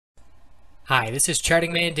Hi, this is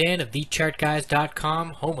Charting Man Dan of TheChartGuys.com,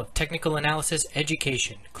 home of technical analysis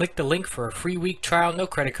education. Click the link for a free week trial, no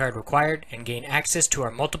credit card required, and gain access to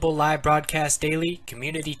our multiple live broadcasts daily,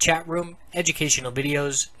 community chat room, educational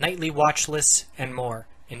videos, nightly watch lists, and more.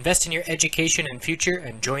 Invest in your education and future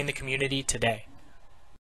and join the community today.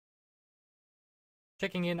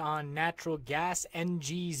 Checking in on natural gas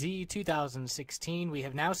NGZ 2016, we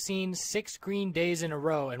have now seen 6 green days in a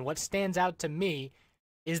row, and what stands out to me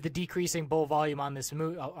is the decreasing bull volume on this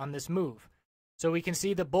move. So we can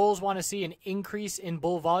see the bulls want to see an increase in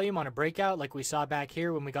bull volume on a breakout like we saw back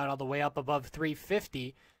here when we got all the way up above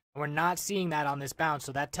 350, and we're not seeing that on this bounce.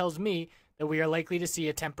 So that tells me that we are likely to see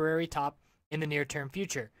a temporary top in the near-term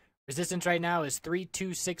future. Resistance right now is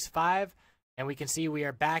 3265, and we can see we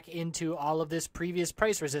are back into all of this previous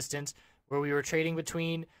price resistance where we were trading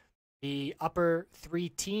between the upper 3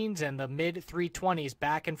 teens and the mid 320s,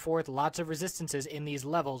 back and forth, lots of resistances in these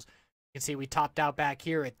levels. You can see we topped out back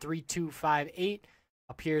here at 3258.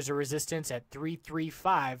 Up here's a resistance at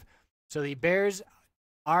 335. So the bears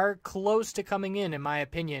are close to coming in my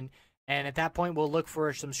opinion. And at that point, we'll look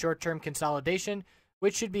for some short-term consolidation,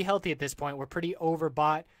 which should be healthy at this point. We're pretty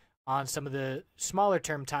overbought on some of the smaller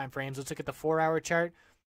term time frames. Let's look at the 4-hour chart.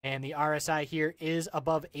 And the RSI here is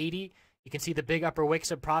above 80. You can see the big upper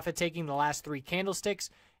wicks of profit taking the last 3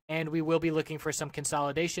 candlesticks, and we will be looking for some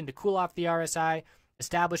consolidation to cool off the RSI,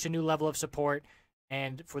 establish a new level of support,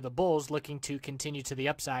 and for the bulls looking to continue to the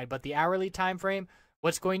upside. But the hourly time frame,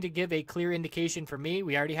 what's going to give a clear indication for me,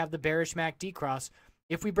 we already have the bearish MACD cross.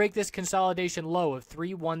 If we break this consolidation low of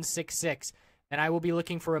 3166, then I will be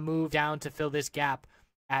looking for a move down to fill this gap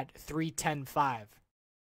at 310.5.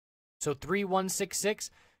 So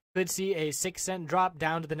 3166 could see a 6-cent drop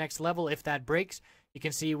down to the next level if that breaks. You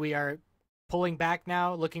can see we are pulling back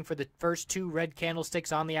now, looking for the first 2 red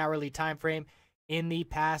candlesticks on the hourly time frame in the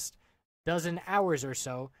past dozen hours or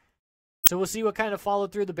so. So we'll see what kind of follow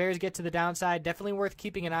through the bears get to the downside. Definitely worth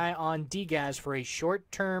keeping an eye on NATGAS for a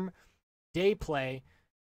short-term day play.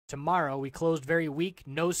 Tomorrow we closed very weak,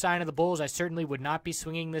 no sign of the bulls. I certainly would not be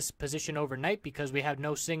swinging this position overnight because we have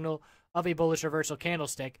no signal of a bullish reversal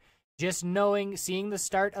candlestick. Just knowing, seeing the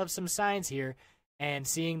start of some signs here and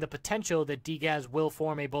seeing the potential that NATGAS will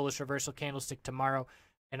form a bullish reversal candlestick tomorrow.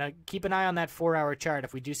 And keep an eye on that 4-hour chart.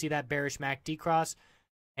 If we do see that bearish MACD cross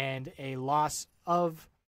and a loss of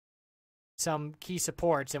some key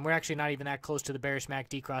supports, and we're actually not even that close to the bearish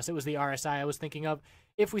MACD cross. It was the RSI I was thinking of.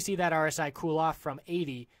 If we see that RSI cool off from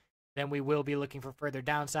 80, then we will be looking for further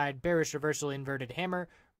downside. Bearish reversal inverted hammer.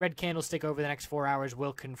 Red candlestick over the next 4 hours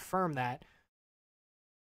will confirm that.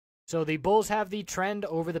 So the bulls have the trend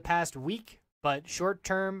over the past week, but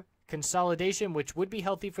short-term consolidation, which would be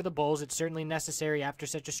healthy for the bulls, it's certainly necessary after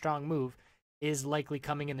such a strong move, is likely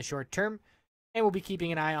coming in the short term. And we'll be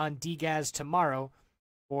keeping an eye on NATGAS tomorrow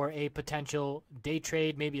for a potential day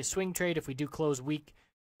trade, maybe a swing trade if we do close weak.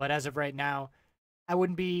 But as of right now, I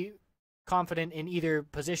wouldn't be confident in either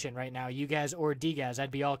position right now, UGAS or NATGAS. I'd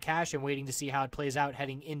be all cash and waiting to see how it plays out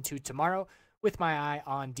heading into tomorrow with my eye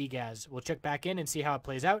on NATGAS. We'll check back in and see how it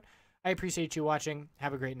plays out. I appreciate you watching.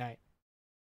 Have a great night.